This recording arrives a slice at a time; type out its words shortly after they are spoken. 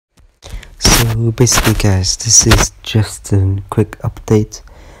So basically guys, this is just a quick update.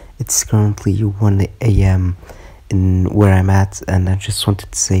 It's currently 1 AM in where I'm at, and I just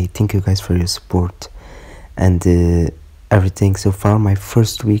wanted to say thank you guys for your support and everything so far. My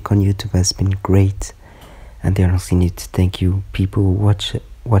first week on YouTube has been great, and I honestly need to thank you people who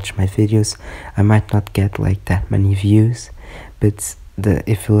watch my videos. I might not get like that many views, but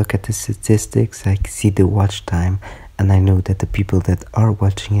if you look at the statistics, I see the watch time, and I know that the people that are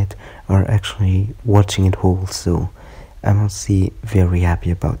watching it are actually watching it whole, so I'm honestly very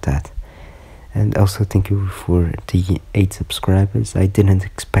happy about that. And also thank you for the 8 subscribers. I didn't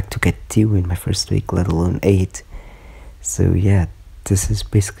expect to get 2 in my first week, let alone 8. So yeah, this is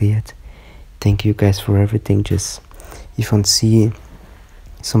basically it. Thank you guys for everything. Just if you want to see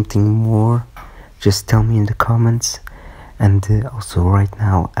something more, just tell me in the comments. And also right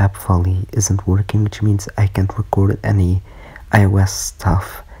now App Folly isn't working, which means I can't record any iOS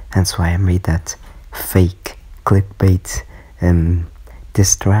stuff, hence why I made that fake clickbait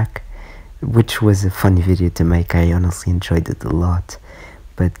diss track, which was a funny video to make. I honestly enjoyed it a lot.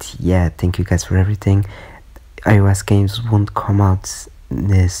 But yeah, thank you guys for everything. iOS games won't come out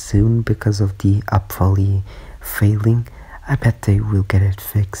soon because of the App Folly failing. I bet they will get it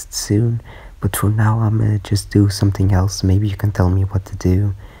fixed soon, but for now I'm gonna just do something else. Maybe you can tell me what to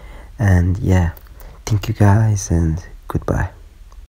do. And yeah, thank you guys, and goodbye.